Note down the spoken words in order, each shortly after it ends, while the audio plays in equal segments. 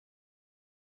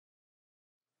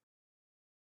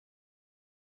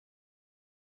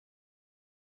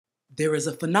There is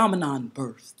a phenomenon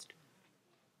birthed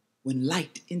when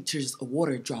light enters a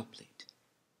water droplet.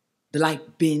 The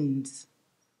light bends,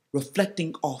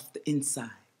 reflecting off the inside,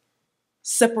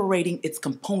 separating its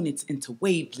components into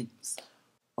wavelengths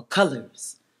or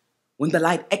colors. When the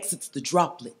light exits the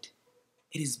droplet,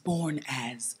 it is born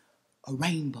as a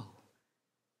rainbow.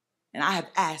 And I have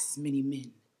asked many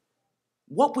men,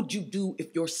 what would you do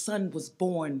if your son was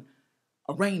born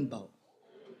a rainbow?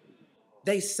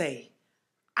 They say,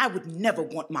 I would never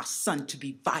want my son to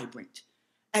be vibrant,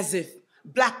 as if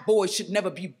black boys should never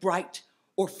be bright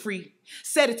or free.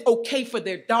 Said it's okay for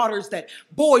their daughters that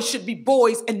boys should be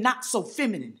boys and not so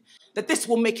feminine, that this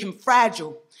will make him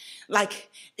fragile. Like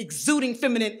exuding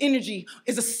feminine energy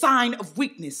is a sign of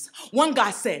weakness. One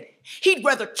guy said he'd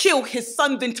rather kill his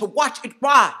son than to watch it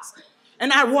rise.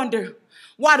 And I wonder,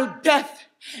 why do death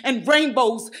and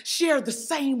rainbows share the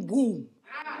same womb?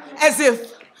 As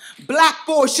if black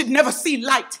boys should never see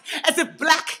light, as if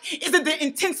black isn't the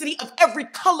intensity of every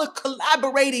color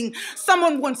collaborating.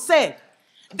 Someone once said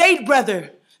they'd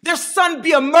rather their son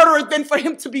be a murderer than for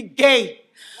him to be gay.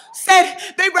 Said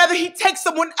they'd rather he take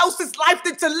someone else's life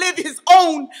than to live his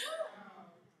own.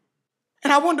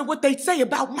 And I wonder what they'd say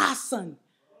about my son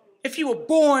if he were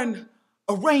born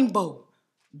a rainbow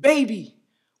baby,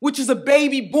 which is a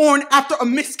baby born after a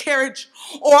miscarriage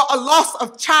or a loss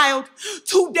of child.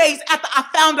 2 days after I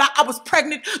found out I was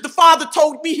pregnant, the father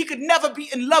told me he could never be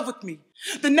in love with me.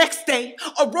 The next day,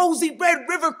 a rosy red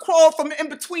river crawled from in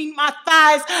between my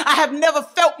thighs. I have never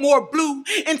felt more blue.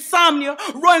 Insomnia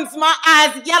runs my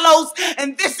eyes yellows,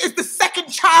 and this is the second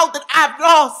child that I've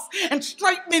lost. And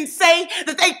straight men say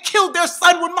that they killed their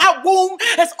son when my womb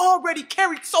has already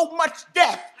carried so much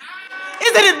death.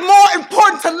 Isn't it more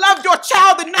important to love your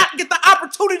child than not get the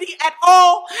opportunity at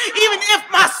all? Even if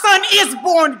my son is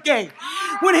born gay.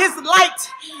 When his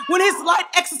light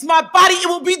exits my body, it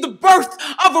will be the birth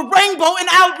of a rainbow, and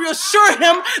I'll reassure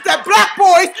him that black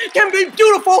boys can be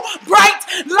beautiful, bright,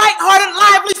 lighthearted,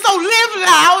 lively. So live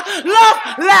loud, love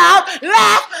loud,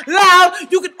 laugh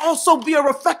loud. You can also be a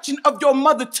reflection of your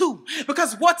mother too,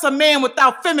 because what's a man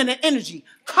without feminine energy?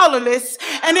 Colorless.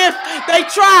 And if they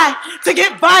try to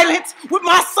get violent with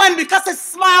my son because his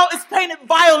smile is painted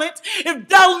violent, if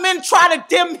dull men try to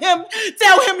dim him,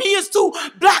 tell him he is too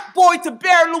black boy to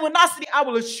bear luminosity, I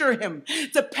will assure him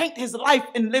to paint his life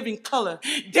in living color.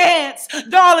 Dance,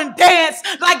 darling, dance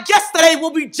like yesterday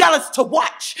will be jealous to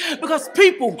watch, because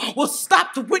people will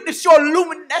stop to witness your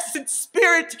luminescent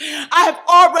spirit. I have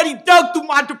already dug through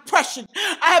my depression.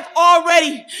 I have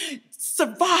already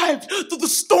survived through the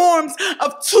storms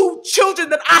of 2 children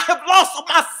that I have lost of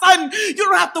my son. You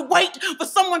don't have to wait for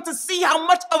someone to see how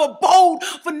much of a bold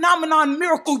phenomenon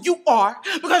miracle you are,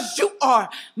 because you are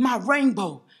my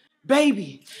rainbow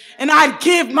baby. And I'd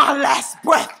give my last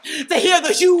breath to hear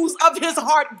the hues of his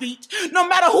heartbeat. No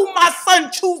matter who my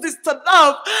son chooses to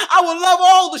love, I will love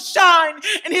all the shine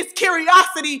and his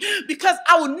curiosity, because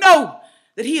I will know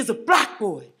that he is a black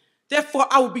boy. Therefore,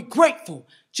 I will be grateful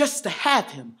just to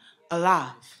have him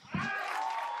alive.